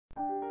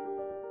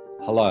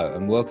Hello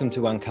and welcome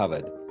to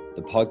Uncovered,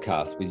 the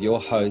podcast with your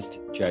host,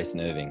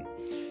 Jason Irving.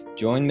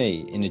 Join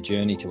me in a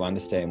journey to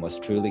understand what's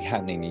truly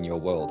happening in your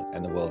world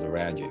and the world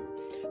around you.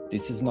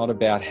 This is not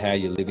about how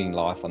you're living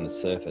life on the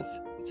surface.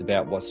 It's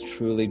about what's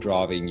truly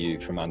driving you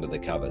from under the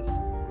covers.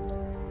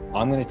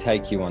 I'm going to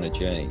take you on a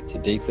journey to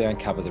deeply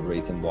uncover the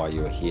reason why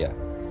you are here,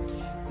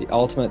 the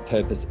ultimate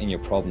purpose in your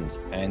problems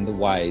and the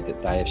way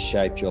that they have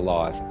shaped your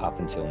life up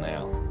until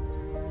now.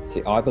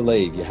 See, I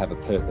believe you have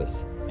a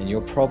purpose, and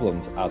your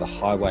problems are the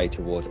highway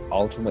towards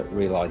ultimate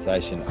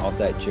realization of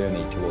that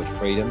journey towards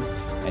freedom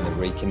and the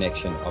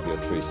reconnection of your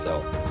true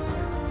self.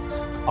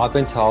 I've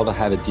been told I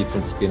have a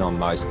different spin on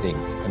most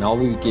things, and I'll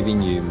be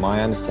giving you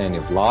my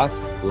understanding of life,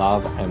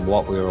 love, and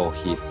what we're all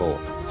here for,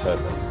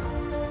 purpose.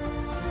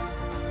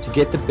 To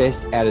get the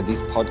best out of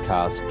this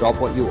podcast, drop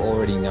what you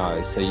already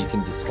know so you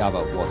can discover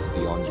what's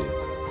beyond you.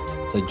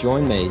 So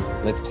join me,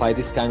 let's play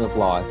this game of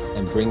life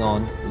and bring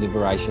on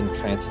liberation,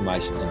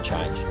 transformation, and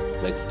change.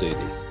 Let's do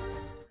this.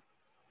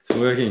 It's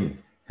working.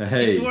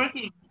 Hey. It's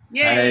working.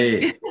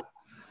 Yay. Hey.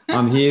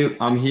 I'm here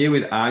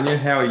with Aniya.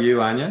 How are you,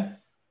 Aniya?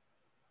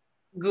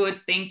 Good,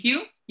 thank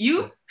you.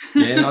 You?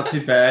 Yeah, not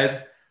too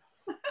bad.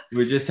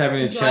 We're just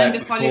having a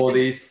chat before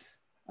this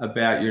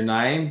about your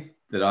name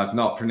that I've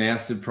not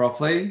pronounced it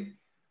properly.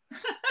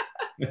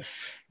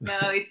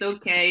 No, it's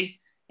okay.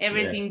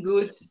 Everything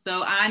good.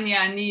 So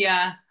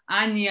Aniya,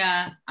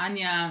 Anaya.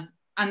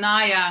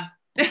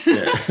 Yeah.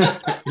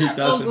 It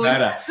doesn't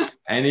matter.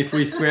 And if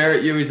we swear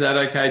at you, is that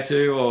okay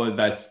too, or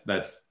that's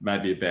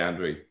maybe a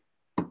boundary?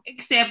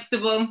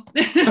 Acceptable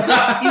in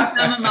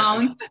some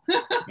amount.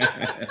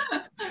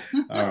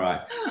 All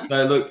right.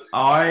 So look,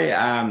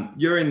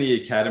 you're in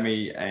the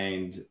academy,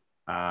 and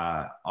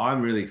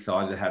I'm really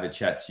excited to have a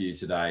chat to you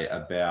today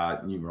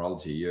about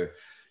numerology.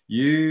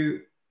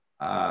 You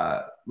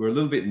were a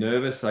little bit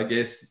nervous, I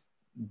guess,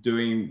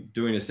 doing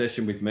a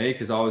session with me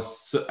because I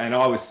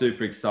was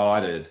super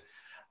excited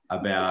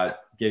about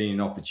getting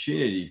an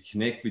opportunity to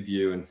connect with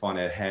you and find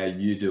out how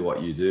you do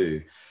what you do.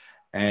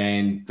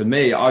 And for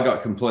me, I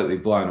got completely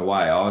blown away.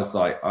 I was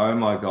like, oh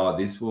my God,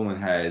 this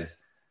woman has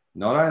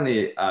not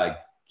only a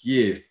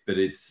gift, but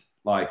it's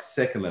like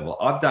second level.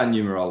 I've done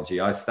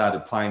numerology. I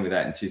started playing with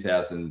that in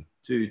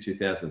 2002,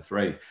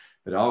 2003,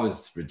 but I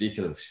was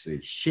ridiculously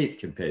shit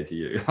compared to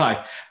you. Like,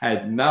 I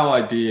had no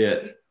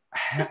idea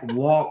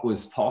what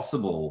was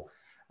possible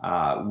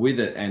with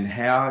it and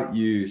how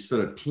you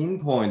sort of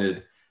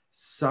pinpointed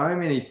so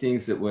many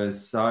things that were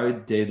so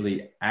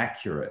deadly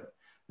accurate.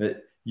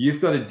 But you've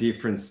got a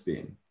different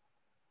spin,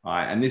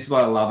 right? And this is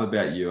what I love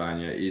about you,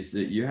 Aniya, is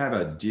that you have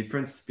a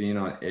different spin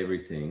on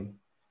everything.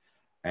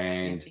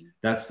 And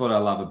that's what I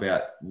love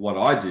about what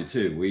I do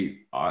too.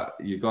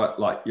 You're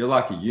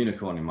like a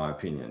unicorn, in my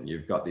opinion.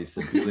 You've got this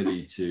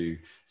ability to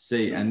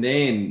see. And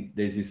then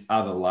there's this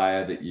other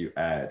layer that you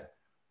add.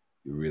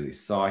 You're really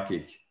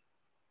psychic.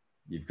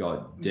 You've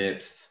got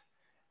depth.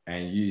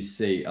 And you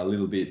see a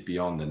little bit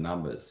beyond the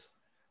numbers.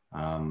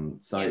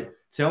 So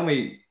tell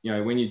me,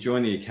 when you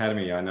joined the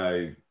academy, I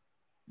know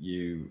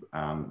you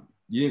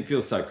didn't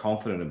feel so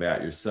confident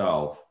about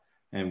yourself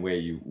and where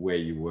you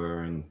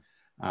were. And,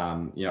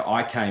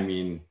 I came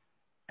in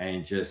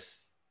and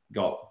just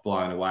got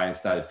blown away and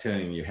started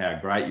telling you how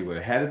great you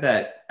were. How did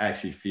that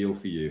actually feel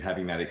for you,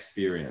 having that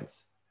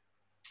experience?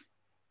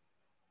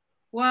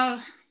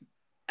 Well,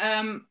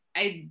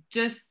 I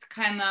just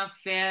kind of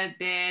felt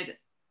that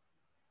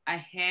I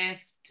have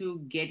to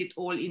get it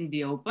all out in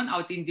the open,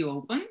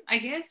 I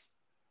guess.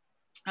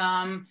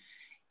 And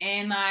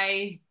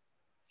I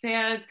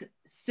felt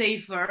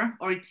safer,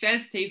 or it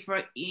felt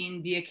safer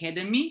in the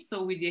academy.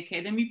 So with the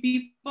academy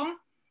people,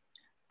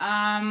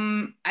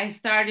 I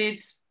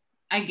started,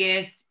 I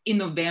guess, in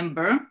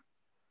November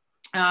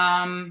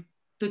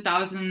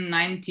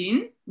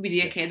 2019 with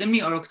the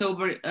academy, or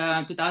October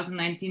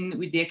 2019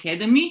 with the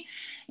academy.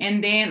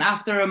 And then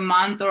after a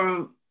month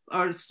or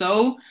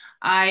so,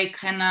 I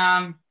kind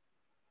of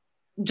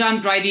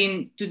jumped right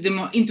into the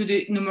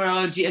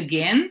numerology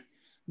again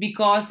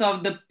because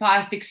of the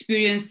past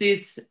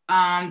experiences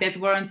that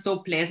weren't so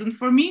pleasant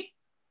for me.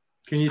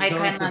 Can you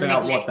tell us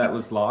about what that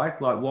was like?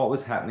 Like, what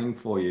was happening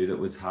for you that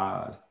was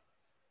hard?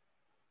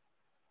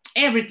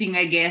 Everything,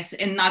 I guess,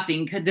 and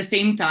nothing at the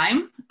same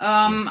time.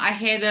 I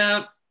had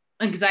an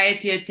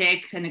anxiety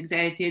attack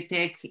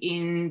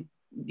in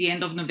the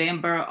end of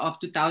November of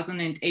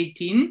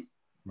 2018.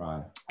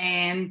 Right.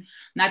 And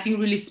nothing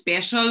really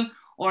special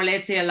or,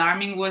 let's say,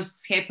 alarming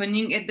was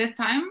happening at that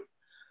time.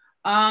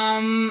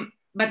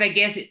 But I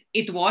guess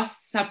it was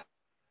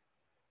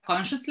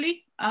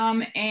subconsciously.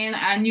 And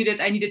I knew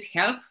that I needed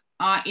help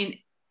in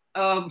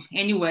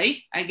any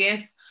way. I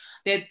guess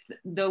that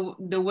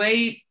the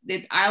way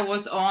that I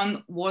was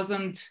on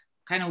wasn't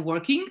kind of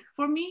working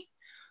for me.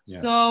 Yeah.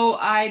 So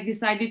I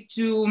decided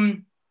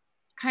to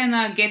kind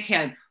of get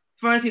help.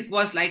 First, it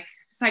was like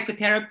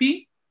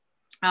psychotherapy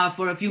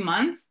for a few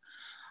months.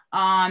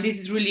 This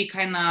is really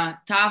kind of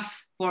tough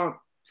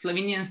for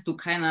Slovenians to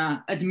kind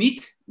of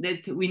admit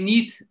that we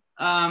need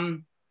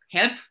help,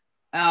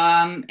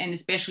 and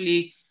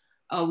especially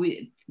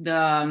with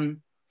the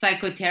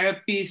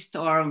psychotherapist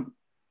or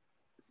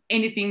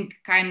anything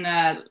kind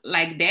of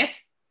like that.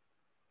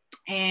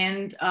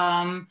 And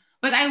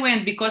but I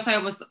went because I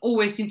was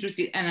always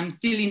interested, and I'm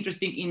still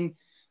interested in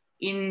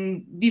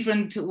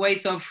different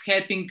ways of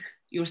helping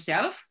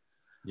yourself.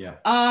 Yeah.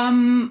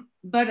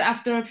 But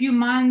after a few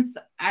months,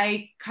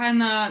 I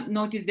kind of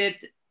noticed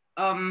that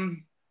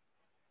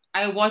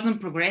I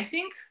wasn't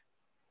progressing,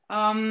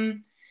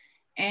 and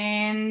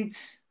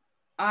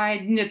I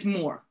needed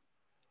more.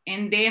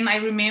 And then I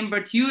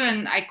remembered you,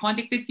 and I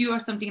contacted you or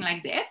something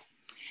like that.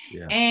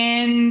 Yeah.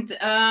 And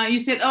you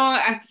said, "Oh,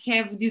 I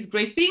have this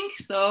great thing,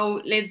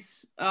 so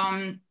let's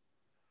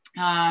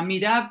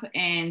meet up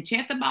and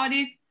chat about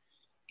it."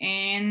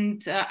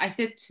 And I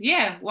said,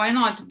 "Yeah, why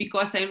not?"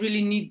 Because I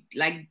really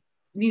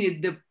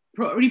needed the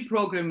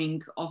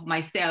reprogramming of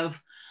myself,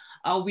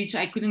 which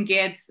I couldn't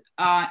get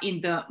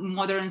in the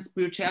modern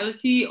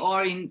spirituality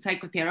or in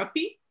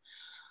psychotherapy.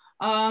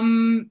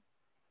 And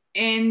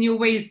your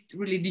way is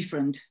really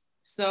different.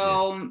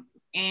 So,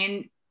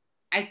 and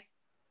I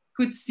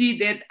could see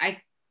that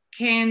I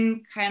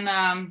can kind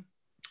of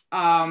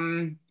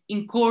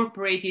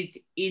incorporate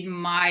it in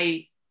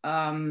my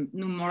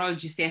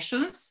numerology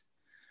sessions.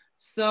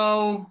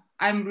 So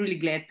I'm really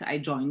glad I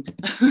joined.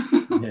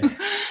 Yeah.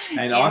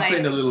 And I've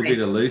been a little bit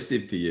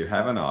elusive for you,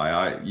 haven't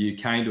I? You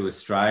came to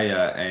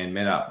Australia and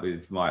met up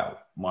with my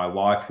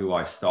wife, who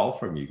I stole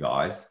from you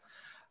guys,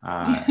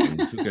 and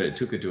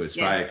took her to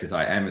Australia because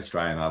I am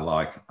Australian.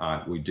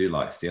 We do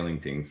like stealing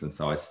things, and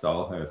so I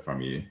stole her from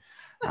you,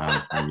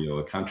 from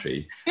your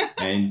country.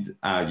 And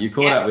you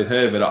caught up with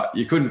her, but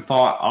you couldn't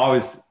find.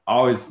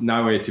 I was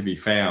nowhere to be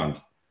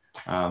found.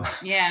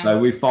 So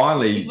we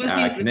finally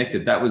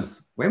connected.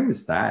 When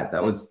was that?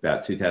 That was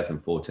about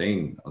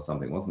 2014 or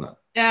something, wasn't it?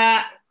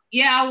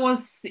 Yeah, I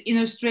was in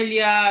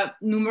Australia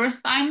numerous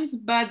times,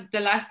 but the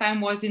last time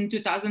was in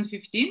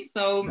 2015.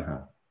 So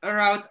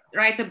around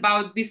right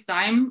about this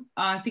time,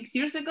 6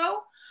 years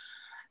ago.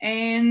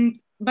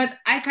 But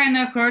I kind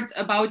of heard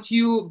about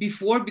you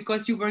before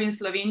because you were in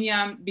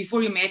Slovenia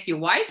before you met your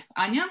wife,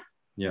 Anya.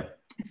 Yeah.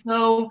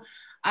 So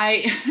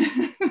I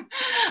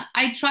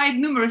I tried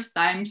numerous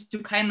times to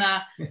kind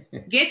of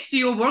get to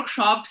your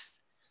workshops,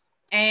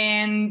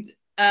 and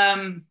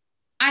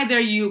either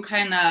you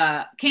kind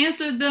of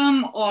canceled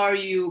them or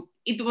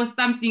it was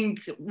something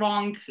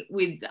wrong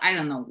with, I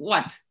don't know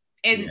what,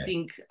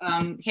 anything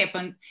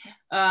happened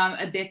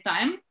at that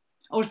time,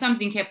 or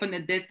something happened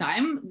at that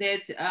time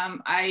that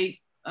I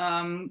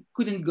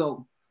couldn't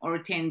go or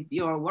attend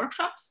your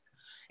workshops.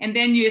 And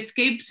then you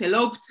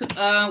eloped,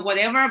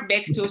 whatever,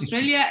 back to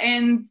Australia,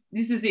 and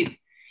this is it.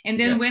 And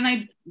then when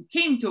I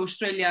came to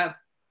Australia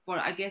for,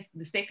 I guess,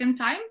 the second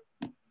time,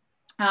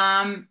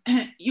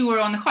 you were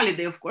on a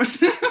holiday, of course.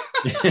 So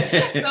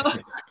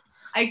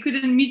I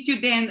couldn't meet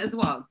you then as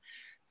well.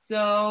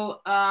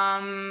 So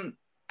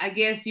I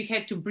guess you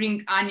had to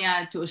bring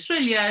Anya to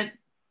Australia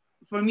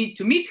for me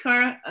to meet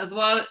her as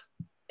well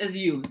as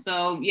you.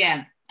 So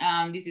yeah,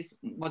 this is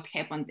what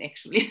happened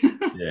actually.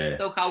 Yeah.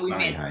 So how we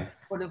met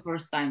for the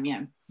first time.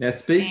 Yeah. Now,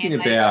 speaking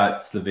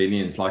about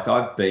Slovenians, like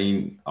I've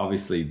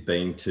obviously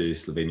been to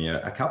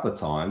Slovenia a couple of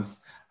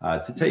times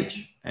to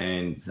teach,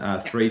 and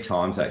 3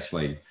 times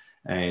actually.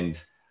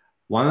 And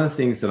one of the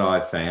things that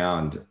I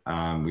found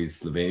with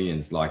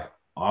Slovenians, like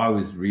I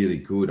was really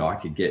good. I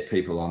could get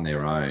people on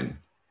their own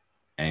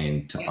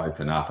and to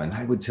open up, and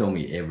they would tell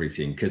me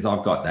everything because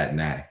I've got that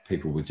knack.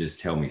 People would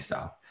just tell me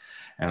stuff.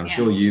 And I'm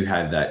sure you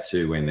have that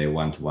too when they're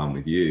one-to-one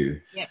with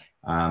you. Yeah.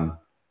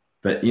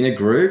 But in a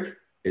group,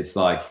 it's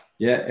like,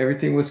 yeah,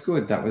 everything was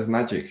good. That was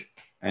magic.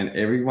 And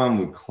everyone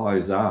would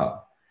close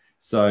up.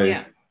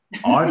 So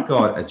I've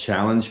got a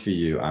challenge for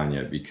you,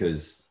 Anya,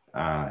 because,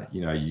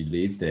 you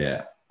live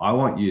there. I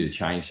want you to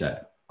change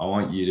that. I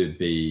want you to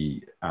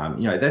be,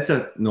 that's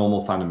a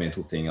normal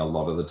fundamental thing a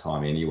lot of the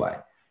time anyway.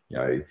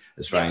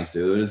 Australians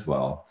do it as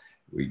well.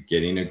 We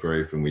get in a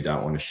group and we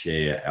don't want to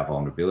share our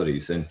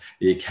vulnerabilities. And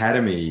the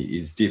academy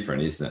is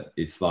different, isn't it?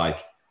 It's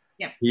like,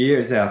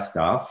 here's our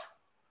stuff.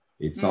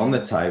 It's on the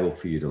table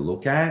for you to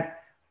look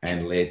at,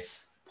 and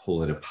let's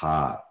pull it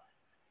apart.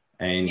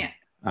 And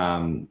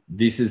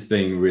this has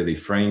been really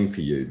freeing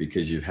for you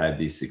because you've had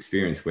this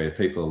experience where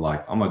people are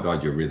like, oh my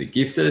God, you're really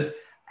gifted.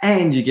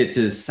 And you get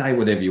to say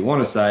whatever you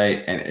want to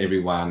say, and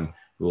everyone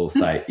will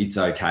say it's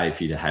okay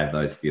for you to have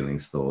those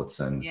feelings, thoughts,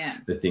 and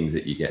the things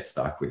that you get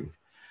stuck with.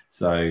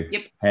 So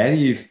how do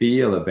you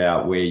feel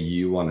about where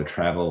you want to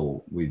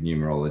travel with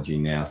numerology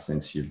now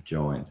since you've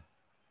joined?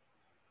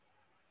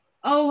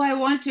 Oh, I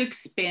want to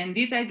expand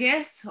it, I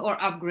guess,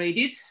 or upgrade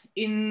it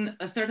in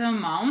a certain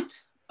amount,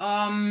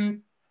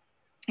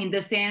 in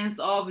the sense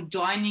of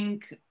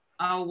joining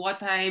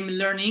what I'm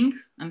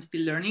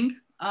still learning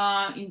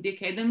in the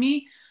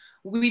academy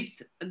with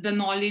the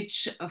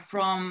knowledge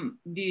from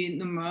the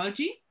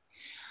numerology.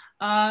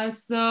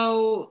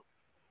 So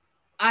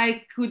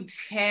I could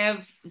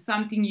have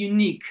something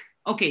unique.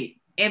 Okay,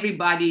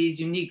 everybody is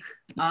unique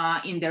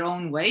in their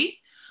own way.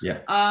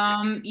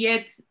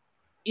 Yet,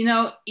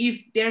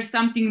 if there's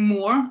something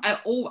more,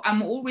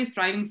 I'm always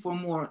striving for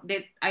more.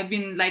 That I've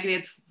been like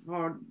that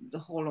for the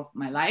whole of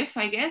my life,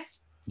 I guess.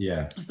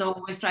 Yeah. So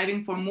always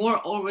striving for more,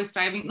 always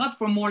striving not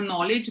for more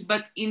knowledge,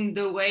 but in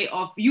the way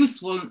of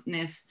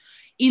usefulness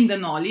in the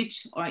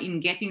knowledge or in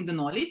getting the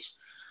knowledge.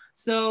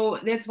 So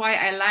that's why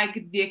I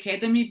like the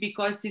academy,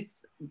 because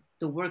it's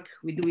the work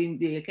we do in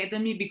the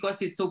academy,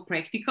 because it's so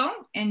practical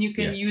and you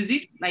can use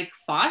it like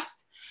fast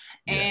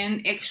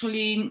and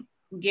actually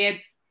get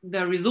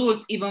the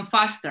results even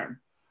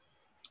faster.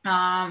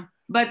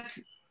 But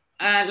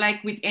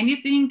like with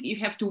anything, you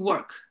have to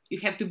work. You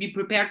have to be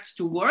prepared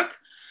to work.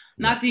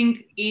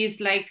 Nothing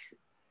is like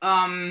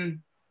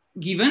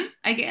given,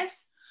 I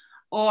guess,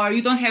 or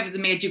you don't have the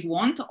magic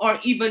wand, or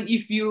even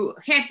if you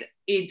had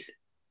it,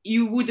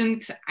 you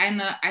wouldn't,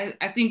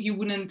 I think you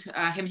wouldn't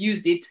have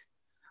used it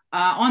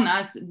on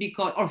us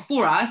because, or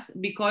for us,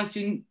 because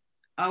you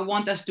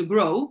want us to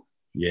grow.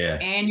 Yeah.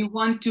 And you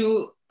want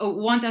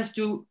us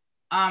to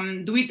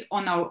do it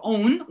on our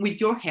own with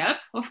your help,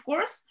 of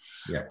course.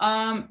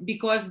 Yeah.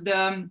 Because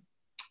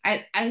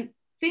I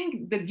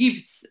think the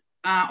gifts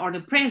or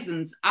the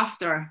presents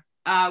after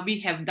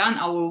we have done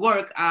our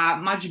work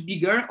are much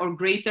bigger or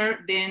greater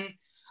than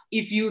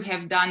if you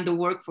have done the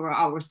work for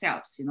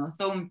ourselves, you know.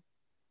 So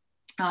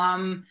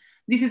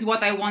this is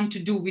what I want to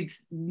do with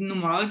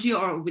numerology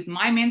or with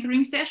my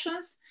mentoring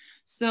sessions.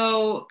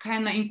 So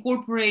kind of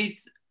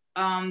incorporate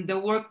the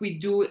work we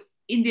do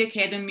in the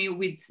academy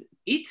with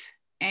it,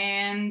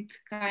 and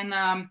kind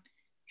of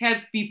help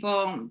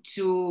people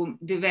to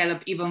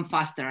develop even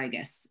faster, I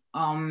guess,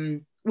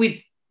 with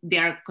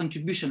their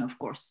contribution, of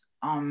course,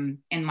 and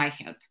my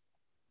help.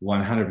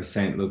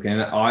 100%. Look,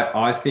 and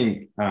I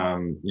think,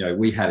 you know,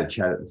 we had a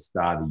chat at the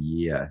start of the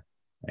year,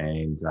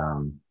 and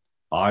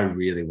I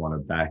really want to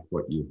back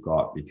what you've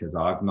got, because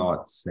I've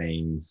not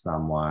seen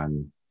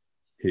someone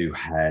who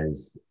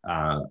has,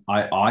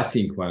 I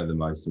think one of the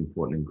most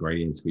important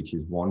ingredients, which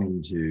is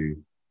wanting to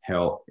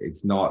help.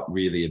 It's not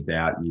really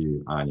about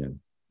you, Aniya.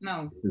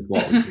 No, this is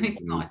what we do.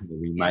 It's not.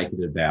 We make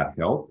it about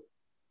help.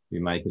 We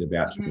make it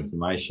about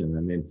transformation.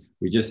 And then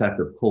we just have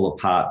to pull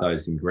apart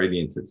those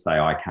ingredients that say,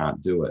 I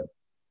can't do it,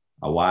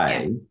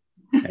 away,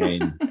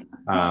 and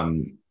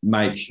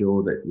make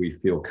sure that we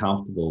feel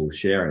comfortable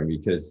sharing.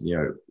 Because, you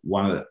know,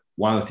 one of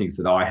the things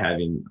that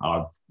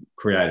I've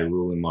created a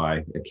rule in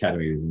my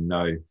academy is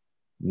no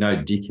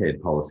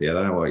dickhead policy. I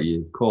don't know what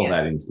you call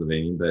that in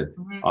Slovenian, but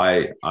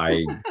I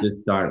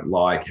just don't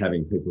like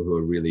having people who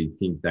really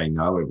think they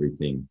know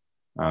everything,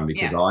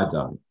 because I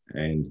don't.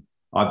 And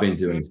I've been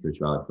doing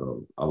spirituality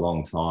for a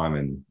long time,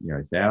 and, you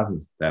know,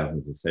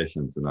 thousands of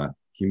sessions, and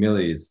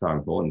humility is so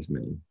important to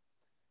me.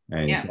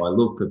 And so I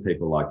look for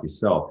people like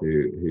yourself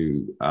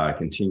who are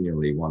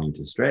continually wanting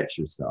to stretch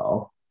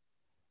yourself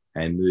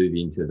and move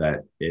into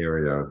that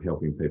area of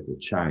helping people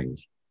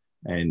change.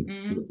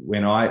 And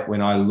when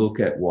I look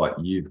at what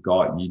you've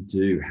got, you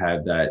do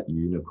have that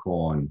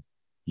unicorn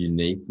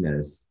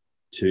uniqueness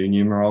to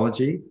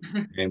numerology.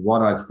 And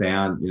what I've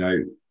found, you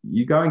know,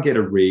 you go and get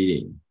a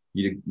reading,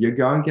 you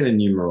go and get a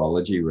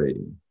numerology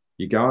reading,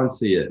 you go and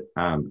see a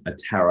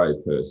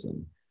tarot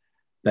person,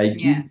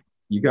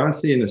 you go and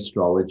see an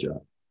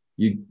astrologer.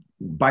 You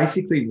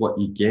basically, what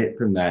you get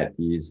from that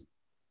is,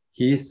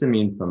 here's some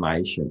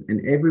information,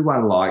 and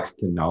everyone likes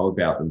to know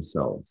about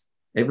themselves.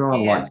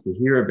 Everyone likes to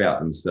hear about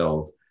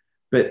themselves,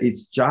 but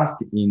it's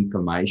just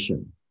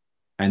information.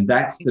 And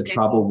that's the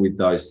trouble with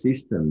those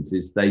systems,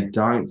 is they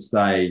don't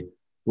say,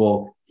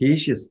 well,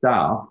 here's your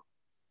stuff.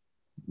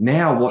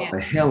 Now, what the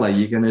hell are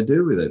you going to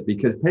do with it?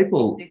 Because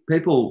people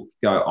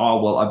go,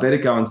 oh, well, I better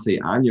go and see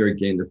Aniya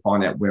again to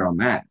find out where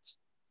I'm at,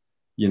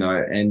 you know.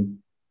 And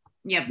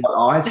what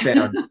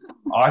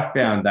I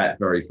found that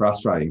very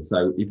frustrating.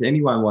 So if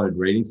anyone wanted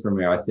readings from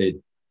me, I said,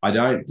 I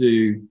don't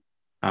do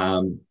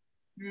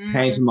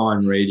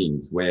pantomime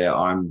readings where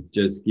I'm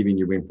just giving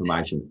you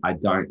information. I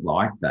don't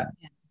like that.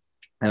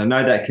 And I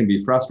know that can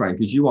be frustrating,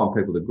 because you want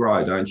people to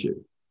grow, don't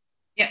you?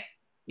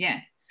 Yeah.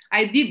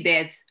 I did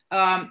that.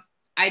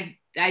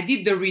 I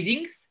did the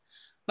readings,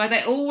 but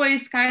I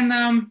always kind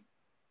of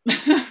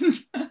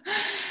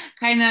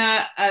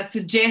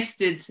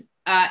suggested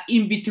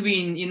in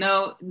between, you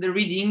know, the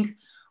reading,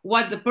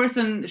 what the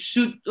person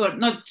should, or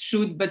not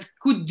should, but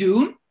could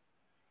do,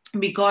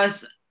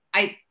 because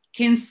I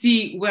can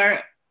see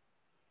where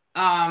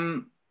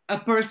a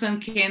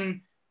person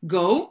can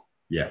go.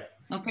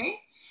 Okay.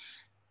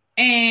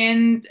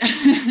 And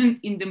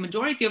in the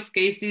majority of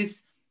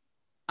cases,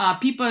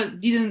 people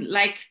didn't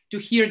like to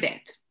hear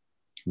that.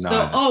 You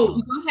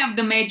don't have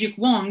the magic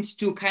wand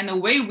to kind of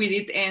weigh with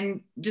it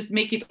and just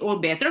make it all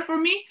better for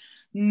me.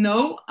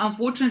 No,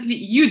 unfortunately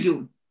you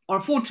do,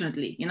 or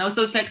fortunately, you know.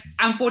 So it's like,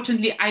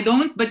 unfortunately I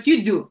don't, but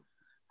you do.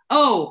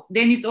 Oh,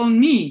 then it's on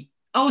me.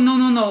 Oh,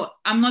 no,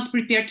 I'm not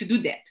prepared to do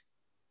that,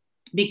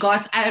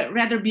 because I'd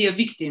rather be a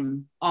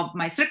victim of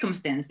my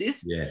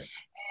circumstances.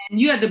 And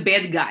you are the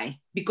bad guy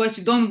because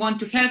you don't want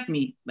to help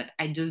me, but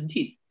I just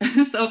did.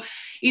 So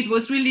it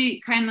was really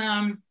kind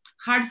of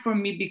hard for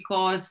me,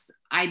 because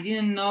I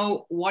didn't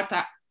know what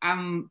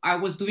I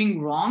was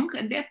doing wrong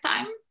at that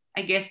time.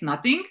 I guess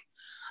nothing.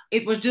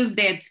 It was just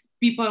that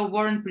people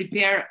weren't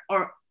prepared,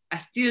 or are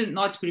still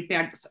not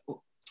prepared.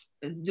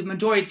 The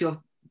majority of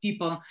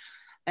people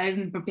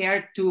isn't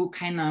prepared to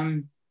kind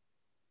of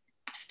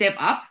step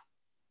up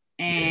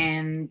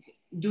and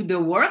do the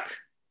work.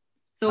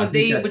 So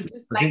they would just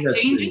I think that's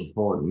really changes.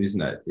 important,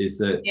 isn't it? Is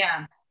that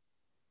Yeah.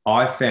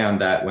 I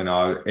found that when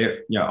I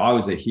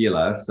was a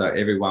healer, so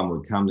everyone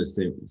would come to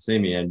see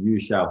me, and you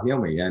shall heal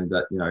me. And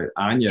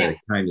Anya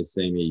came to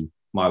see me.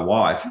 My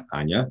wife,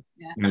 Anya,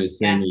 came to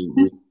see me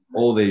with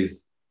all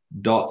these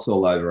dots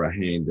all over her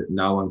hand that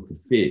no one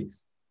could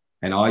fix.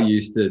 And I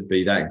used to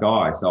be that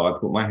guy. So I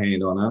put my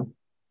hand on her,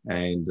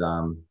 and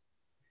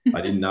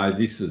I didn't know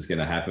this was going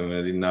to happen.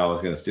 I didn't know I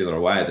was going to steal her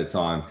away at the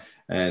time.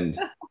 And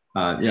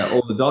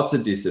all the dots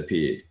had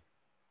disappeared,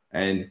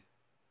 and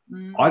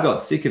I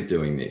got sick of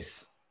doing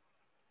this.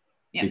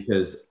 Yeah.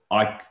 Because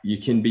you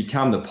can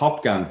become the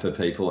pop gun for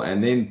people,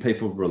 and then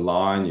people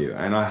rely on you.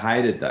 And I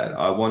hated that.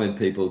 I wanted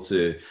people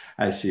to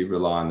actually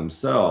rely on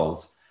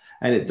themselves.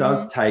 And it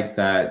does take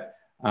that.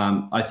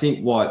 I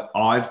think what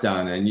I've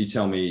done, and you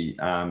tell me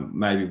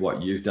maybe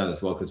what you've done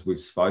as well, because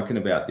we've spoken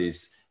about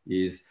this,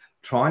 is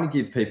trying to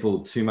give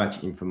people too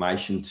much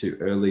information too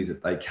early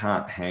that they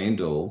can't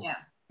handle. Yeah.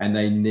 And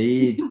they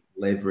need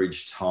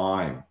leverage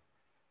time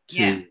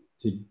to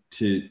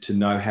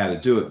know how to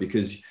do it.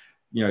 Because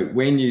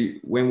when you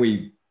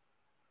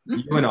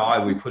and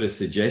I, we put a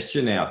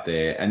suggestion out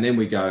there, and then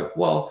we go,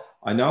 well,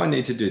 I know I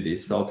need to do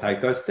this, so I'll take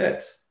those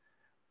steps.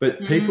 But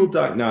people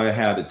don't know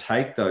how to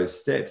take those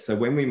steps. So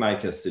when we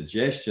make a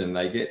suggestion,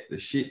 they get the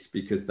shits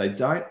because they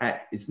don't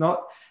act. It's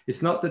not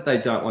that they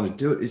don't want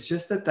to do it. It's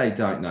just that they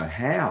don't know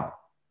how.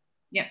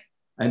 Yeah.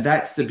 And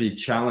that's the big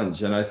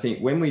challenge. And I think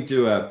when we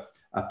do a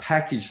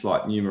package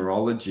like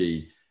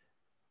numerology,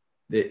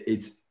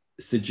 it's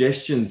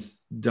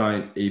suggestions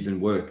don't even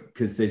work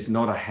because there's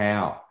not a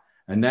how.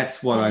 And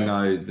that's what I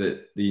know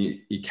that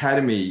the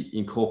Academy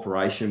in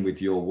cooperation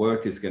with your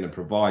work is going to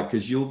provide,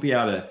 because you'll be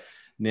able to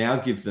now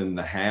give them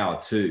the how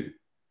too,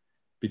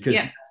 because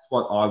that's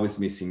what I was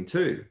missing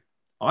too.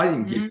 I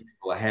didn't give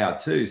people a how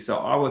to, so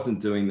I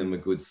wasn't doing them a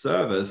good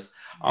service.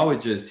 I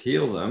would just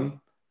heal them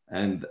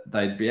and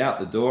they'd be out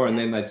the door, and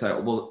then they'd say,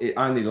 well, it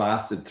only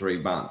lasted 3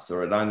 months,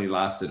 or it only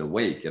lasted a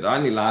week, it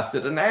only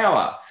lasted an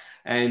hour.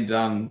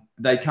 And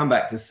they'd come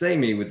back to see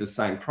me with the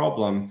same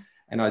problem,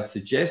 and I'd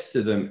suggest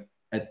to them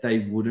that they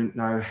wouldn't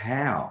know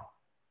how.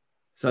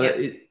 So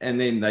and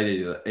then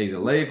they'd either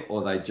leave,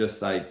 or they'd just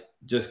say,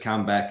 just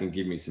come back and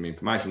give me some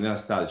information. Then I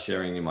started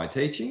sharing in my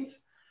teachings.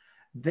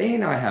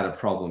 Then I had a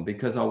problem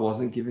because I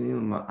wasn't giving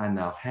them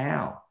enough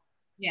how.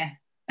 Yeah.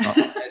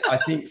 I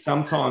think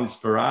sometimes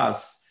for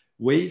us,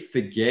 we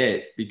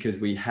forget because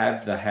we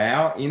have the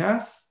how in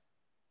us,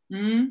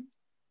 and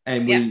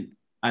we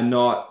are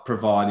not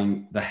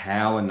providing the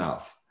how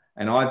enough.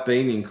 And I've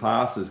been in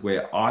classes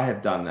where I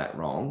have done that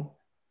wrong.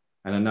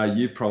 And I know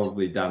you've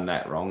probably done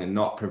that wrong and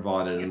not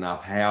provided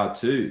enough how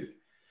to.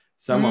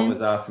 Someone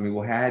was asking me,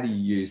 well, how do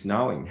you use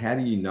knowing? How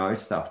do you know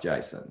stuff,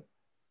 Jason?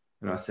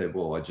 And I said,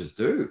 well, I just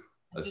do.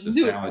 That's just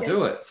how I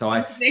do it. So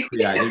I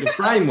created a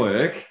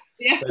framework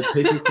so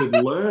people could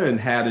learn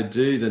how to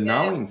do the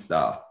knowing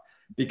stuff.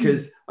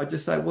 Because I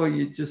just say, well,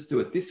 you just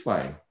do it this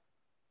way.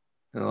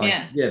 And I'm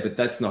like, but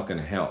that's not going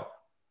to help.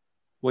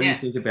 What do you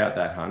think about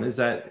that, hun? Is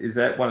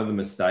that one of the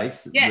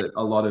mistakes that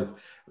a lot of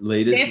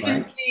leaders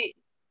make?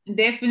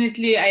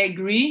 Definitely, I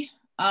agree,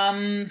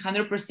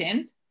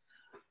 100%.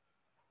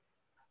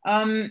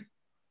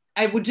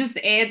 I would just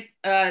add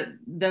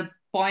the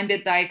point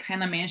that I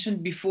kind of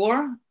mentioned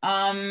before.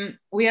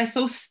 We are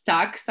so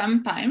stuck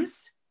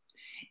sometimes,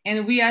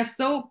 and we are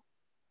so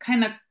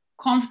kind of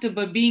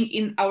comfortable being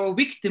in our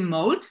victim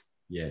mode.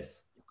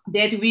 Yes.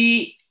 That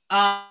we,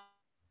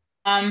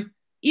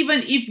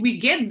 even if we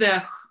get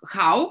the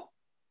how,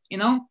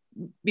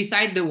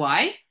 beside the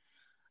why,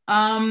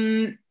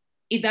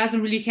 it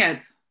doesn't really help,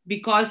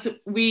 because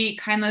we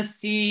kind of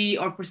see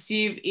or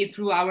perceive it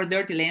through our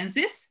dirty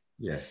lenses.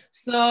 Yes.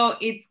 So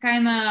it's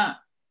kind of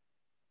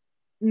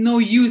no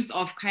use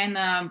of kind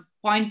of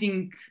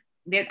pointing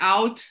that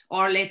out,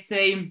 or let's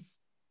say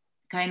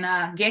kind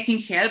of getting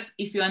help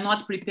if you are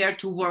not prepared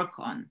to work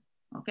on.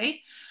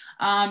 Okay.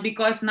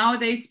 Because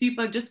nowadays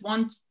people just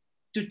want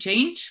to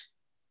change,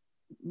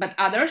 but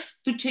others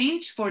to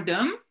change for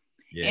them,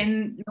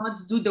 and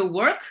not do the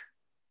work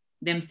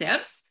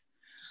themselves.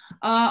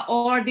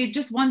 Or they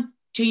just want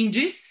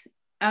changes,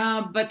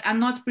 but are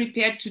not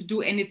prepared to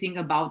do anything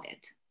about it.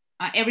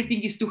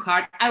 Everything is too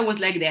hard. I was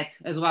like that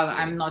as well.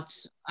 I'm not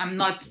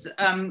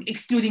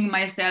excluding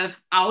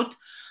myself out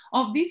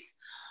of this.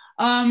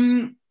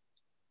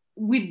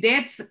 With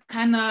that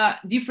kind of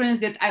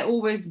difference that I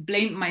always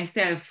blamed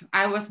myself.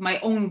 I was my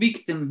own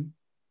victim.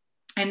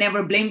 I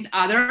never blamed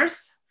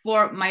others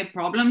for my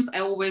problems.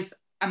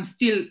 I'm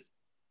still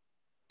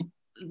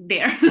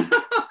there,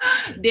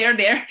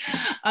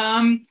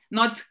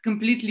 not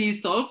completely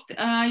solved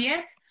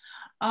yet.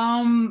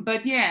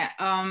 But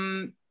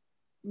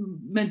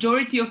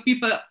majority of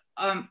people,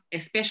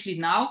 especially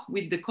now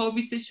with the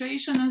COVID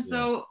situation,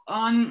 also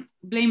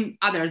blame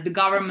others, the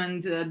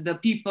government, the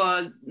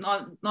people,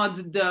 not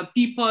the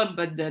people,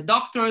 but the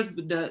doctors,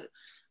 the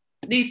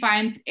they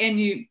find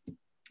any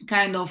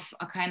kind of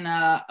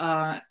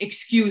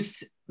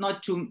excuse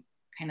not to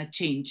kind of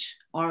change,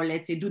 or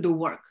let's say do the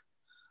work,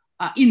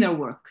 inner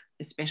work,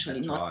 especially.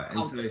 That's not right.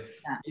 And so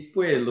yeah. if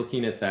we're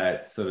looking at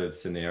that sort of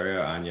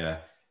scenario,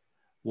 Anya,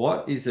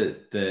 what is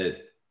it that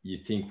you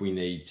think we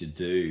need to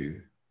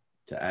do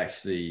to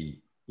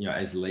actually, you know,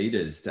 as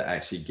leaders, to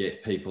actually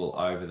get people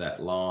over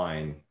that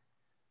line,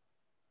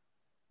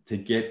 to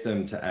get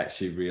them to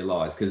actually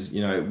realize? Because,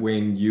 you know,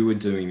 when you were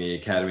doing the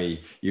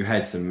academy, you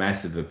had some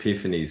massive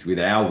epiphanies with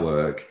our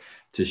work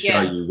to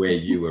show you where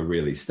you were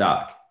really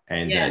stuck,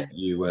 and that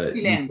you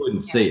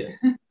couldn't see it,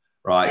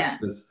 right?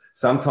 Because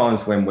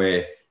sometimes when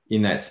we're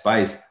in that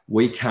space,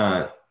 we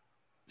can't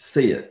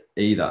see it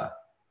either.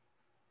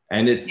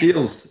 And it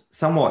feels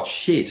somewhat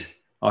shit.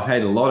 I've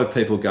had a lot of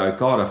people go,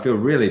 God, I feel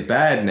really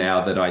bad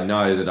now that I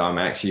know that I'm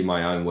actually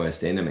my own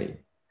worst enemy.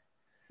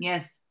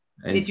 Yes.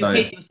 And did so you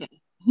hate yourself?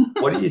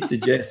 what do you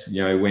suggest,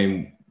 you know,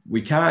 when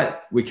we can't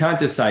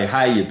just say,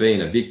 hey, you're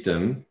being a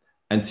victim,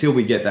 until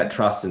we get that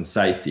trust and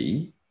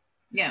safety.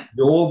 Yeah.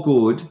 You're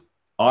good.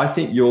 I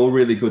think you're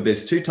really good.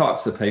 There's two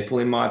types of people,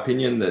 in my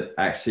opinion, that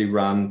actually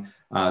run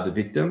the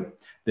victim.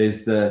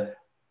 There's the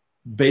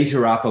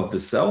beater up of the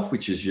self,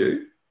 which is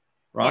you,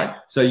 right? Yeah.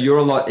 So you're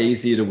a lot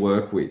easier to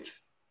work with,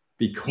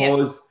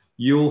 because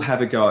you'll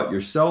have a go at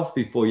yourself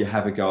before you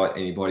have a go at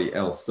anybody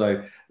else.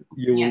 So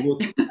you will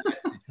look at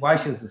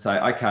situations and say,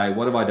 okay,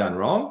 what have I done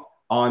wrong?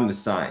 I'm the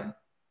same,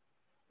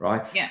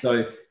 right? Yeah.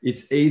 So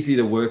it's easy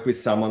to work with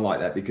someone like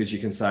that, because you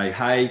can say,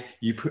 hey,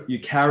 you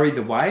carry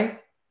the weight.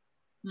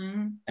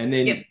 Mm-hmm. And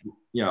then,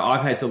 you know,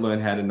 I've had to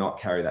learn how to not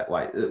carry that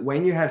weight.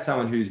 When you have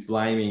someone who's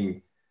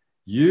blaming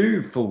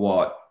you for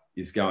what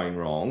is going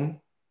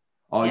wrong,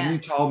 you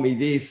told me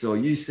this, or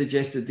you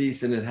suggested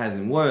this and it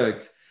hasn't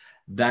worked,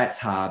 that's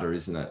harder,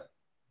 isn't it?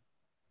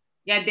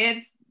 Yeah,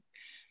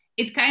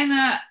 it kind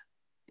of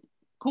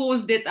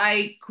caused that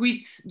I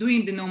quit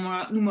doing the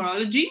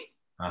numerology.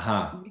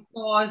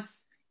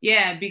 Because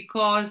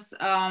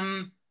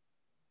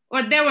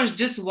or there was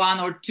just one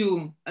or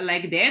two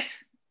like that.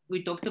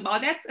 We talked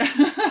about that.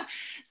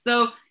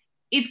 So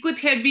it could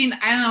have been,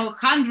 I don't know,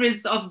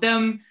 hundreds of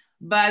them.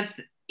 But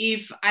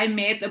if I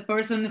met a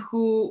person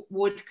who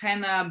would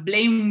kind of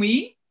blame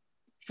me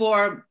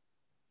for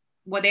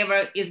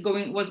whatever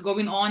was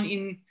going on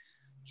in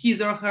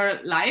his or her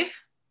life,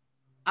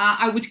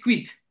 I would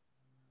quit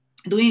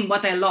doing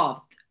what I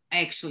loved,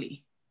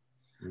 actually.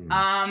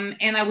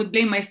 And I would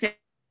blame myself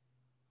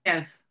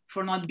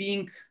for not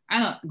being, I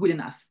don't know, good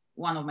enough.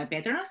 One of my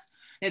patterns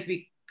that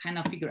we kind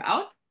of figure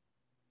out.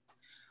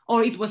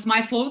 Or it was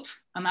my fault,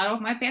 another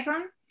of my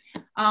pattern.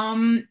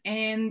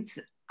 And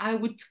I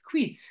would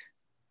quit.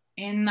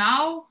 And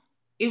now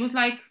it was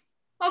like,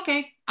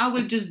 okay, I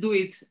will just do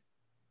it.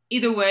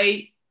 Either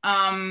way,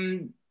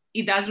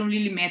 it doesn't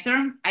really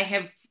matter. I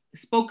have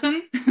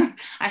spoken,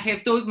 I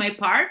have told my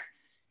part.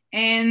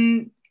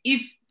 And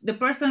if the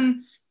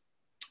person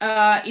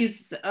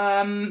is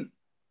kind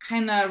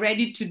of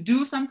ready to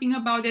do something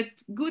about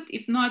it, good.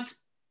 If not,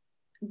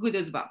 good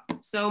as well.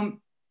 So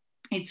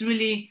it's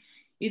really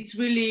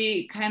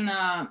kind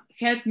of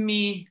helped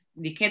me,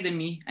 the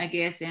academy, I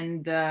guess,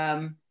 and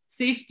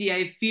safety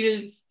I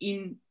feel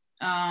in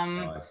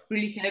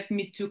really helped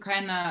me to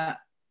kind of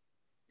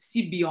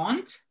see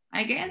beyond,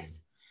 I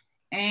guess.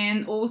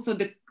 And also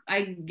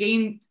I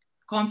gained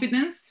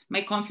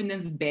my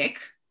confidence back.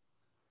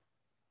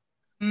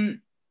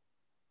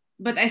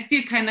 But I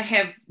still kind of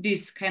have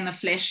these kind of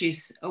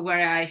flashes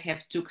where I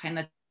have to kind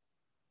of,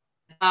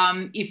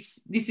 if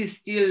this is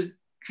still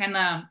kind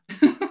of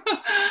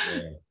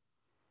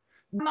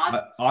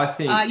I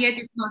think yet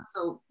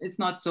it's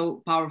not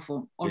so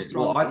powerful or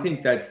strong. Well, I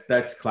think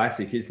that's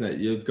classic, isn't it?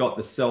 You've got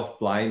the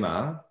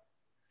self-blamer.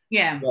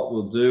 Yeah. What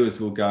we'll do is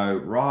we'll go,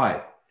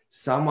 right,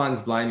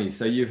 someone's blaming.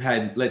 So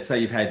let's say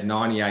you've had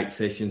 98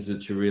 sessions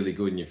which are really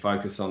good, and you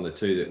focus on the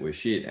 2 that were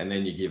shit, and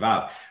then you give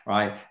up,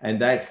 right?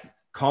 And that's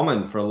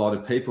common for a lot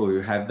of people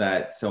who have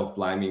that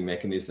self-blaming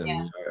mechanism.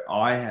 Yeah. You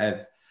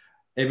know,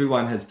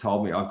 everyone has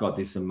told me I've got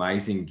this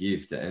amazing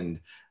gift, and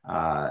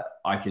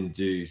I can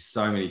do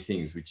so many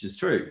things, which is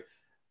true.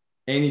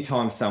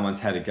 Anytime someone's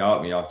had a go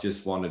at me, I've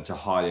just wanted to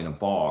hide in a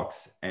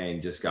box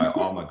and just go,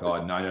 oh my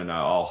God, no,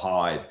 I'll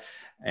hide.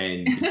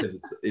 And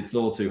because it's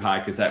all too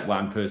hard, because that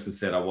one person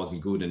said I wasn't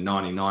good and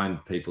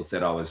 99 people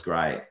said I was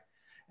great.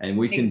 And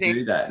we can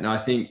do that. And I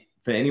think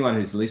for anyone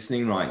who's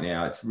listening right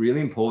now, it's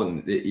really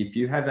important that if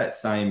you have that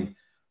same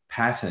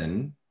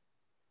pattern,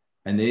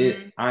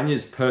 and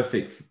Anya's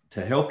perfect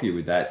to help you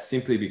with that,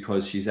 simply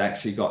because she's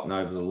actually gotten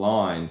over the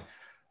line.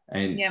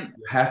 And you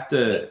have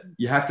to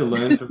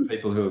learn from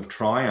people who have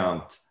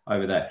triumphed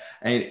over that.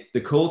 And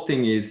the cool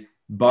thing is,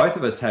 both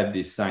of us have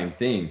this same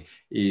thing,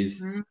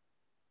 is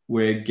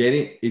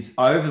it's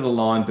over the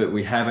line, but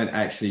we haven't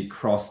actually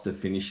crossed the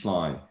finish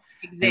line.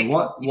 Exactly.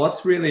 And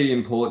what's really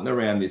important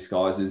around this,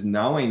 guys, is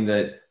knowing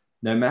that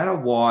no matter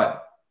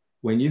what,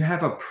 when you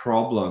have a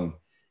problem,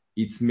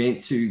 it's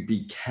meant to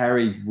be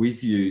carried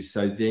with you,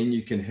 so then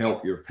you can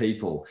help your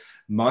people.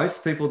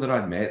 Most people that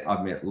I've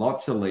met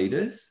lots of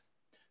leaders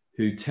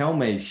who tell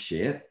me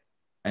shit,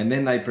 and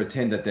then they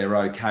pretend that they're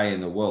okay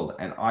in the world.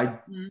 And I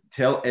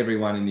tell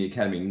everyone in the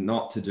academy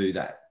not to do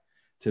that,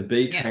 to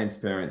be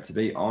transparent, to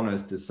be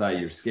honest, to say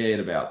you're scared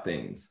about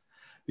things,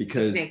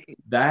 because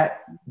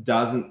that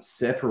doesn't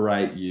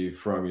separate you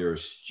from your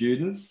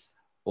students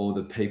or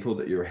the people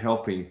that you're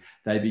helping.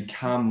 They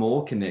become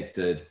more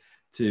connected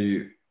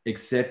to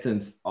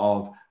acceptance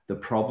of the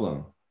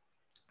problem.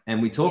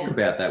 And we talk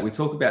about that. We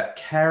talk about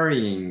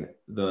carrying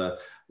the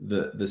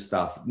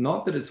stuff,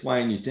 not that it's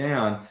weighing you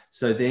down.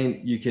 So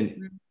then you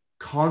can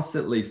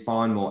constantly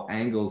find more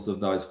angles of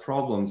those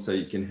problems so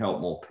you can help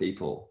more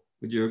people.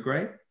 Would you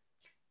agree?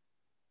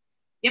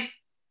 Yep.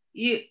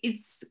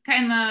 It's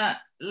kind of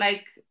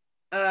like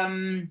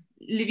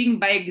living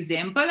by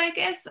example, I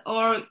guess,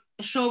 or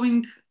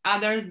showing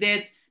others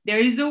that there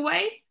is a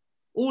way,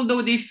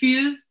 although they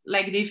feel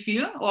like they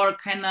feel, or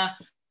kind of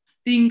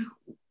think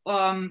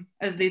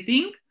as they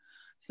think.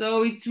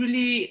 So it's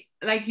really,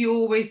 like you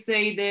always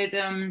say, that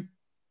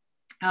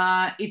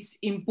it's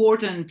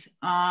important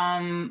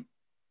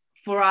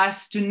for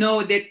us to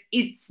know that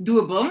it's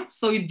doable.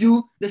 So you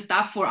do the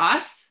stuff for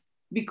us,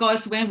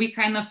 because when we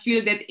kind of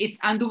feel that it's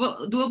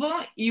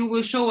undoable, you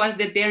will show us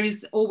that there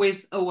is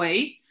always a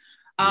way.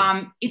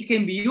 It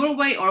can be your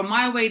way or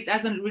my way, it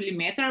doesn't really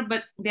matter,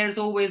 but there's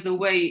always a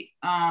way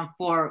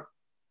for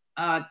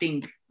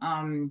thing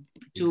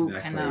to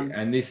kind of.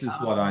 And this is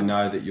what I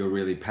know that you're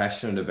really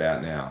passionate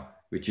about now,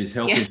 which is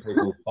helping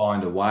people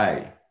find a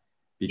way.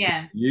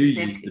 Because you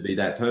used to be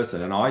that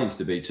person, and I used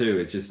to be too.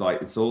 It's just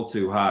like, it's all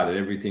too hard and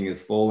everything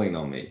is falling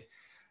on me.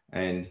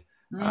 And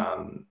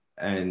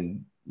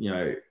you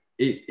know,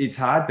 it's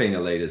hard being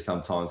a leader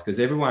sometimes, because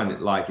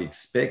everyone like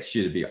expects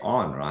you to be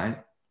on,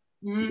 right?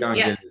 You go and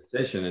get in a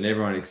session and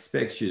everyone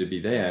expects you to be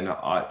there. And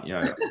you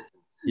know,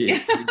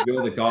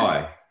 you're the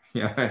guy,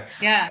 you know.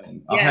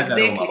 I've had that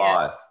all my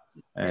life.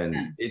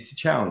 And it's a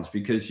challenge,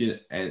 because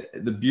and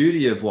the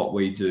beauty of what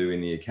we do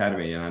in the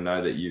academy, and I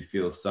know that you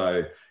feel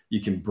so, you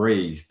can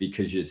breathe,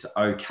 because it's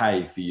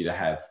okay for you to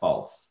have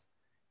faults.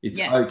 It's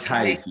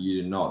okay for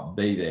you to not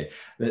be there.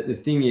 The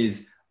thing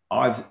is,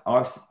 I've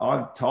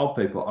told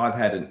people I've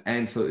had an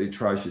absolutely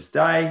atrocious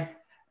day,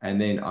 and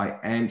then I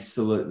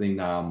absolutely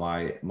nail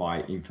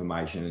my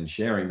information and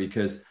sharing,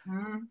 because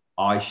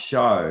I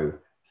show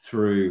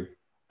through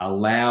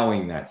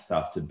allowing that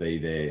stuff to be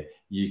there,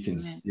 you can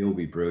still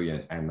be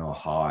brilliant and not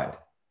hide.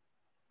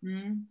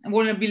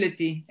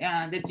 Vulnerability,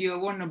 that you are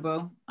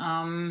vulnerable.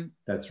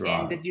 That's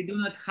right. And that you do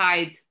not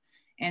hide,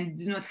 and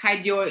do not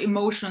hide your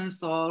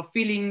emotions or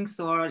feelings,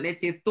 or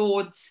let's say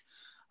thoughts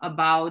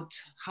about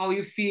how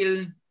you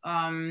feel,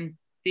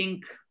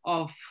 think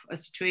of a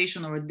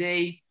situation or a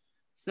day.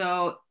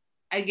 So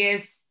I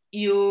guess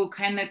you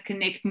kind of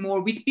connect more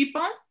with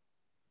people,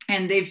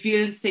 and they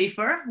feel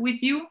safer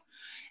with you,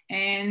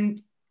 and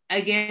I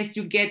guess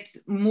you get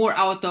more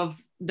out of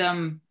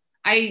them.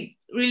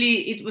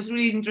 It was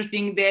really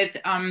interesting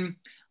that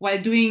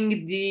while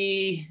doing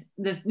the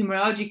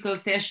numerological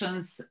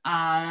sessions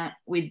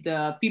with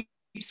the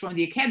peeps from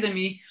the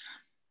academy,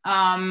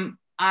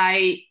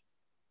 I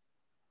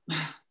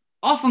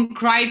often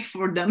cried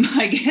for them,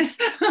 I guess,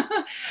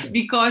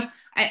 because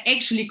I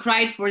actually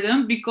cried for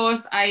them,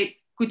 because I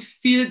could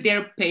feel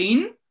their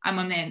pain. I'm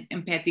an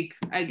empathic,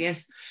 I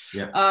guess.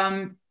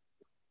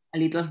 A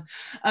little.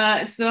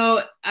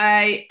 So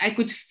I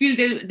could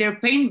feel their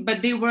pain,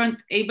 but they weren't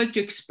able to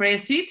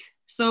express it.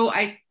 So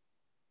I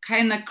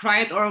kind of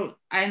cried, or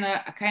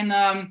I kind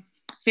of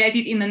felt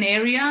it in an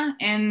area,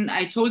 and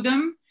I told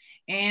them,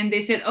 and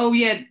they said, oh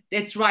yeah,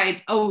 that's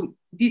right. Oh,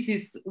 this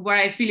is where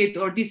I feel it,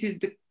 or this is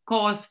the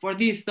cause for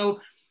this.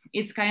 So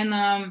it's kind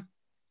of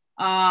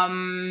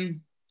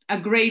a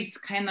great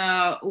kind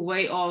of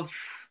way of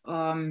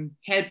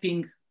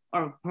helping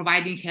or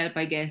providing help,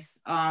 I guess,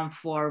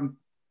 for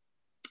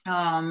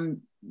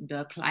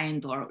the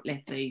client, or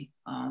let's say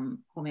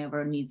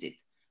whomever needs it.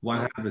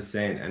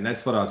 100%. And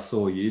that's what I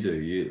saw you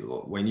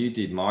do. When you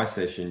did my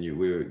session, you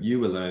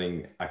were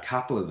learning a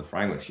couple of the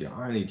frameworks. You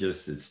only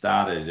just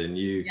started, and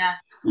you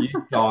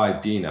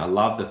dived in. I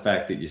love the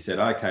fact that you said,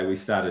 okay, we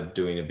started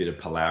doing a bit of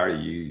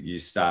polarity. You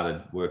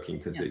started working,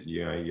 because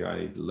you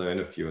only learn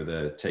a few of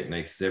the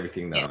techniques.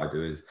 Everything that I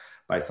do is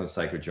based on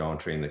sacred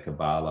geometry and the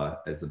Kabbalah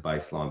as the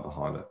baseline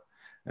behind it.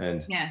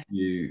 And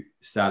you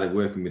started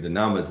working with the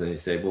numbers, and you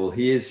said, well,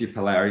 here's your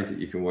polarities that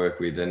you can work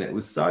with. And it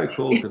was so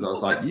cool, because I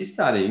was like, you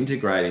started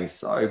integrating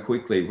so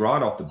quickly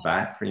right off the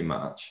bat, pretty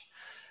much.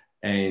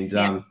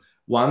 And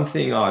one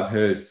thing I've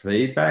heard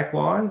feedback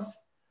wise,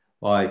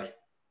 like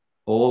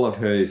all I've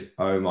heard is,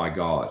 oh my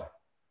God.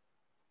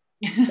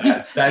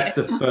 That's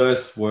the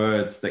first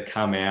words that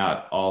come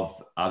out of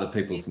other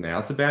people's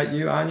mouths about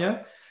you,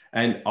 Aniya.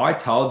 And I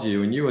told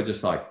you, and you were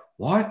just like,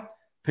 what?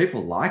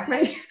 People like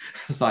me?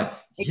 It's like,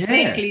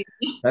 exactly.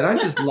 They don't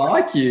just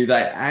like you,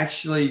 they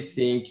actually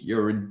think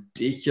you're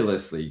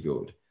ridiculously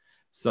good.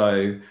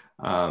 So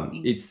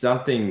it's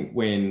something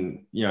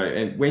when,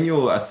 and when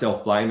you're a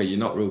self-blamer, you're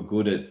not real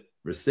good at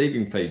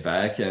receiving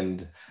feedback,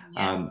 and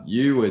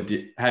you were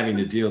having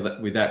to deal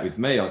with that with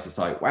me. I was just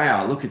like,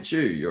 wow, look at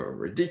you. You're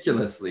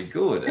ridiculously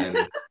good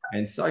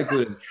and so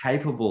good and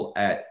capable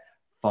at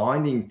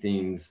finding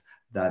things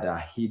that are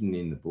hidden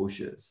in the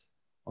bushes,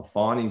 or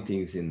finding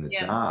things in the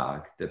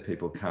dark that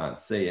people can't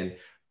see, and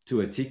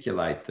to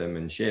articulate them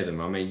and share them.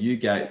 I mean,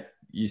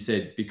 you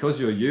said, because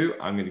you're you,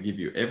 I'm going to give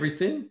you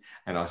everything.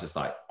 And I was just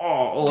like, oh,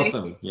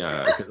 awesome. You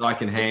know, because I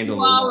can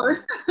handle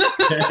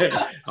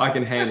I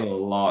can handle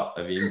a lot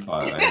of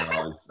info. And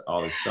I was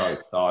so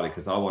excited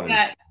because I wanted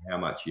to see how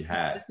much you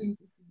had.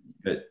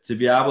 But to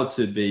be able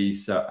to be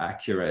so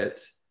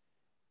accurate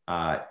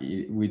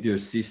with your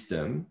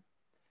system,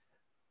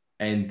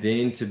 and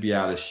then to be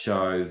able to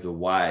show the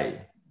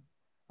way,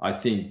 I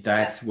think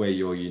that's where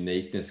your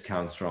uniqueness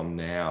comes from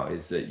now,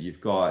 is that you've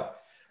got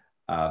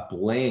a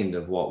blend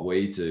of what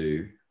we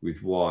do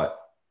with what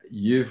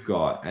you've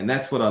got. And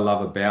that's what I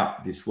love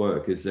about this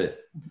work, is that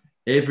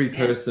every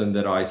person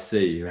that I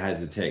see who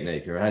has a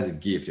technique, or has a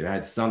gift, or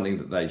has something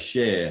that they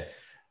share,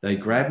 they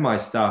grab my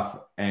stuff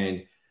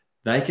and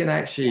they can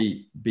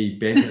actually be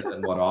better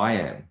than what I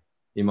am,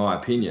 in my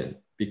opinion,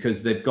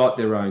 because they've got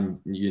their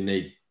own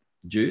unique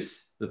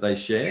juice that they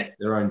share,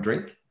 their own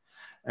drink.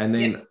 And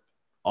then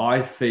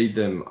I feed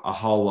them a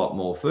whole lot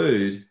more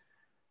food,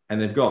 and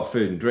they've got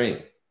food and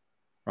drink,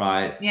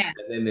 right? And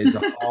then there's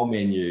a whole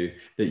menu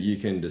that you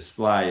can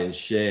display and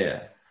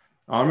share.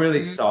 I'm really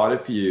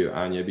excited for you,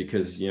 Aniya,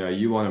 because, you know,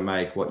 you want to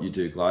make what you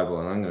do global,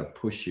 and I'm going to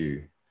push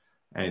you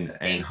and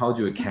hold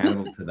you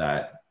accountable to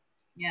that.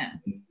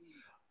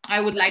 I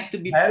would like to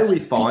be. How do we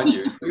find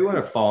you? If we want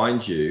to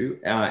find you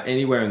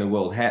anywhere in the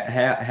world,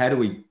 how do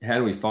we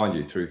find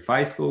you? Through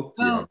Facebook?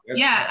 I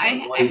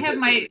have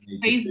my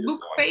Facebook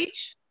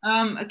page,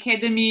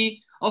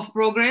 Academy of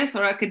Progress,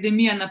 or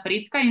Akademija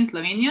Napredka in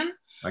Slovenian.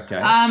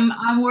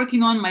 I'm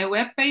working on my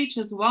webpage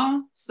as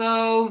well.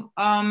 So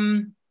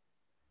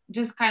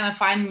just kind of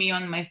find me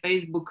on my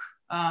Facebook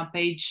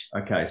page.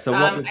 So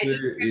what we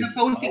do is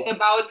posted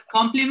about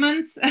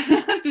compliments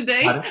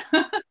today.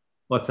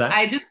 What's that?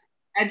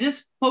 I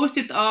just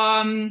posted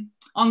on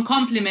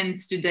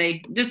compliments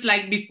today, just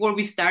like before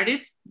we started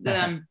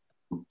the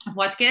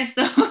podcast.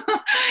 So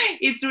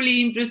it's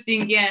really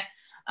interesting.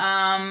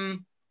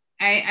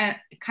 I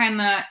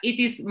kind of, it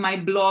is my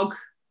blog.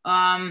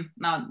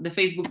 Now the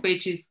Facebook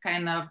page is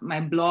kind of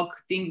my blog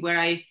thing, where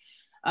I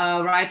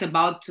write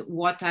about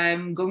what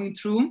I'm going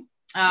through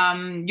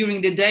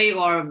during the day,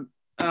 or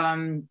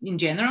in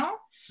general.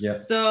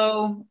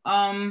 So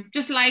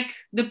just like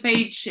the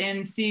page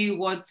and see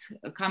what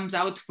comes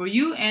out for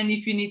you. And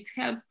if you need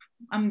help,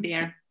 I'm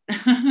there.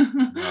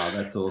 Oh,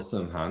 that's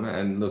awesome, Hannah.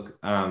 And look,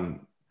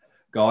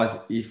 guys,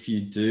 if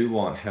you do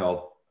want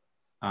help,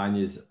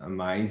 Aniya's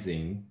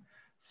amazing.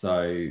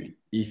 So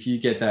if you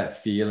get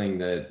that feeling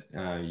that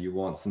you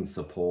want some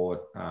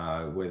support,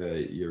 whether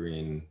you're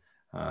in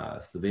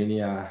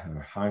Slovenia,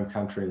 or home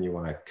country, and you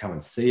want to come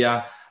and see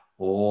her,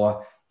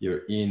 or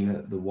you're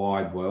in the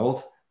wide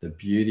world, the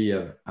beauty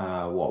of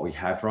what we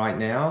have right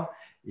now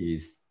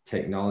is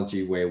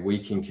technology, where we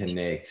can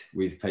connect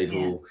with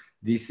people.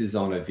 This is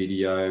on a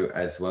video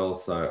as well.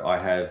 So I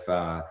have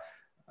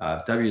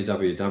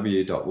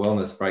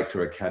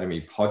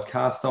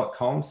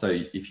www.wellnessbreakthroughacademypodcast.com. So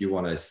if you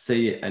want to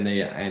see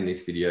Aniya and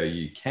this video,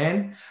 you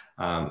can,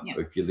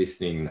 if you're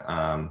listening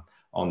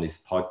on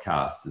this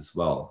podcast as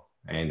well.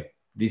 And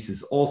this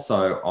is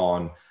also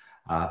on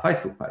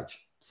Facebook page.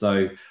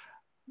 So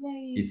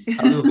it's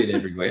a little bit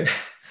everywhere.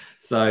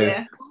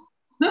 So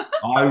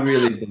I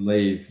really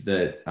believe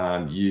that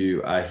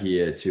you are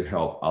here to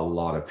help a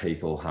lot of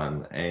people,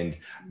 hun. And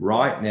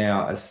right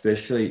now,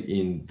 especially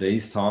in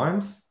these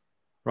times,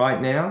 right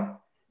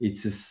now,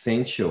 it's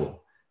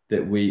essential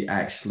that we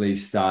actually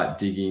start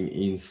digging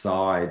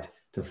inside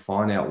to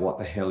find out what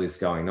the hell is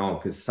going on,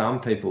 because some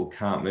people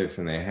can't move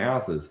from their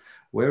houses.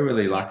 We're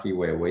really lucky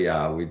where we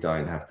are. We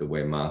don't have to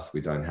wear masks.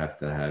 We don't have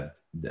to have,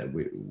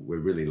 we're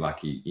really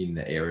lucky in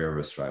the area of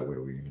Australia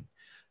where we're in.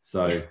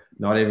 So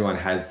not everyone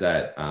has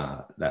that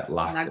that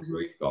luck that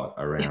we've got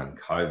around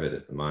COVID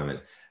at the moment.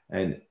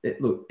 And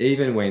look,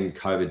 even when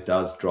COVID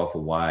does drop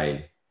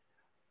away,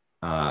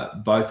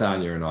 both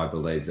Aniya and I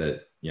believe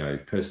that, you know,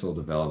 personal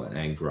development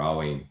and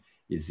growing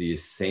is the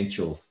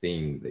essential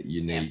thing that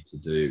you need to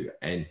do.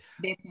 And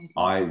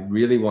I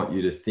really want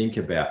you to think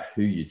about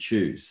who you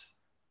choose,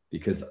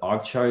 because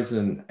I've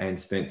chosen and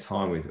spent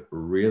time with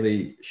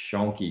really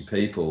shonky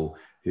people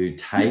who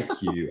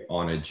take you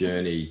on a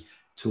journey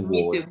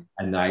towards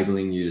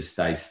enabling you to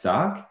stay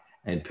stuck,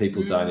 and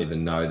people don't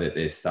even know that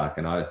they're stuck.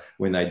 And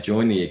when they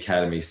join the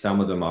academy, some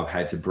of them I've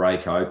had to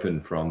break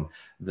open from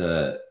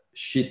the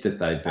shit that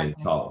they've been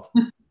told.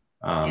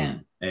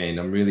 And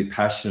I'm really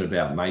passionate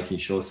about making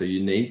sure. So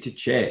you need to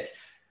check,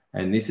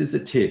 and this is a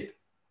tip,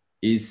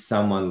 is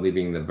someone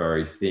living the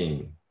very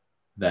thing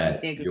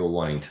that you're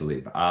wanting to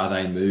live? Are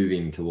they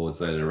moving towards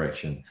that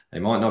direction? They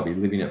might not be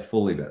living it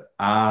fully, but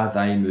are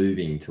they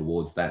moving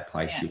towards that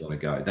place you want to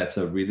go? That's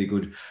a really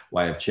good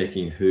way of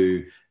checking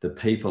who the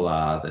people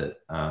are that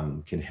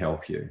can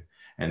help you.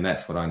 And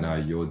that's what I know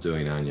you're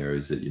doing, Aniya,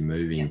 is that you're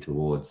moving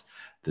towards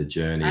the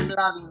journey. I'm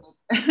loving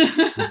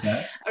it.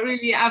 Okay.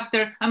 Really,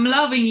 I'm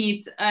loving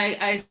it.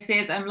 I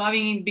said I'm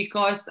loving it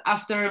because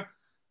after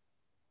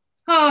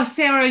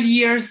several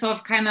years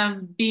of kind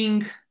of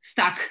being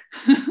stuck,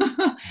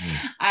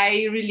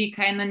 I really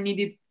kind of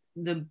needed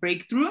the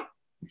breakthrough.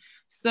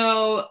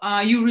 So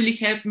you really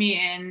helped me,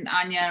 and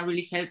Aniya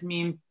really helped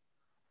me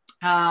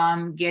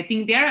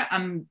getting there.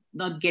 I'm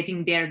not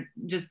getting there,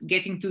 just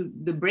getting to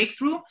the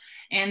breakthrough,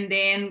 and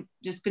then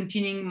just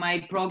continuing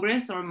my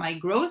progress or my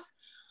growth.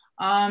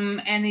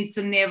 And it's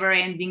a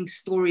never-ending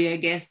story, I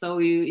guess. So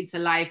it's a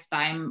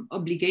lifetime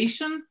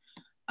obligation.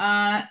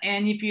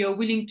 And if you're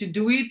willing to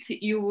do it,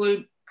 you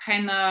will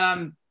kind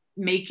of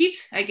make it,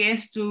 I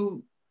guess,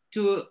 to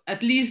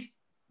at least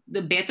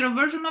the better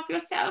version of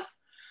yourself.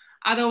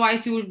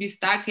 Otherwise, you will be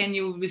stuck, and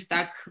you will be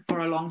stuck for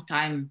a long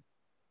time.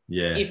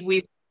 Yeah. If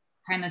we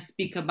kind of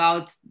speak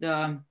about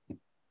the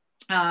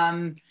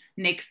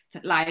next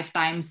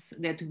lifetimes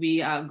that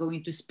we are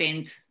going to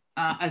spend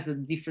as a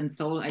different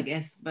soul, I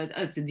guess, but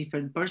it's a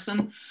different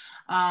person.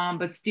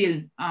 But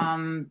still,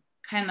 kind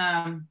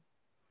of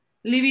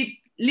live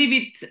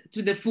it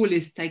to the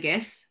fullest, I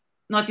guess.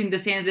 Not in the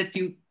sense that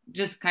you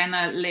just kind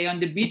of lay on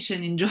the beach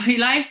and enjoy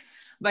life,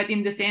 but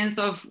in the sense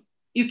of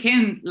you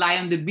can lie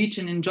on the beach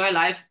and enjoy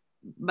life,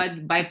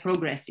 but by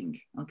progressing.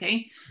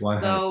 Okay. 100%.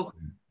 So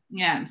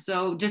yeah,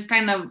 so just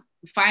kind of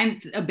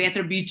find a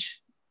better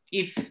beach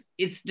if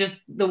it's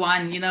just the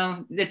one,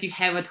 that you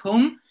have at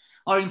home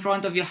or in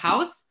front of your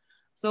house.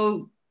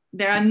 So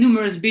there are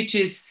numerous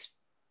beaches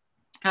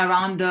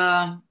around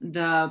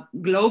the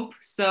globe.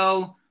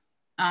 So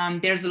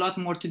there's a lot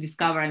more to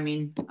discover,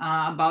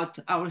 about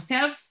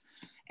ourselves.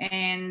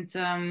 And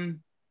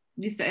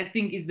this, I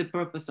think, is the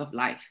purpose of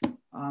life.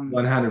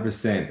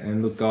 100%.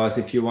 And look, guys,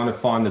 if you want to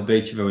find the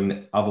beach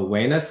of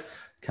awareness,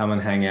 come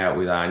and hang out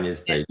with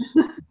Aniya's beach,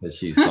 because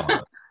she's got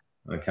it.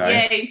 Okay.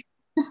 Yay.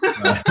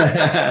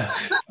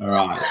 All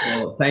right.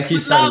 Well, thank you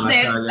so much,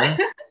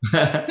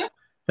 Aniya.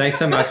 Thanks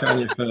so much,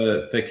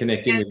 Aniya, for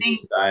connecting with me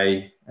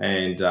today.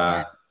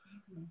 And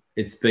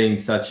it's been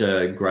such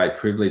a great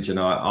privilege. And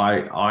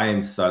I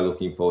am so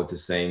looking forward to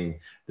seeing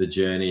the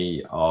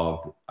journey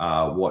of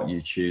what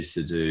you choose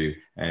to do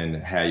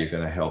and how you're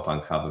going to help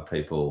uncover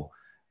people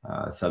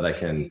so they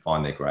can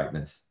find their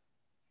greatness.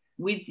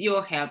 With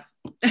your help.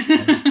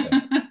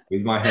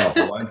 With my help.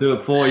 I won't do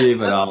it for you,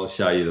 but I'll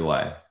show you the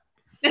way.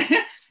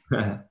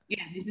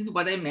 Yeah, this is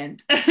what I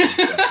meant.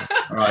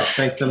 All right.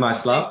 Thanks so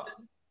much, love.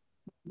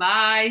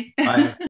 Bye. Bye.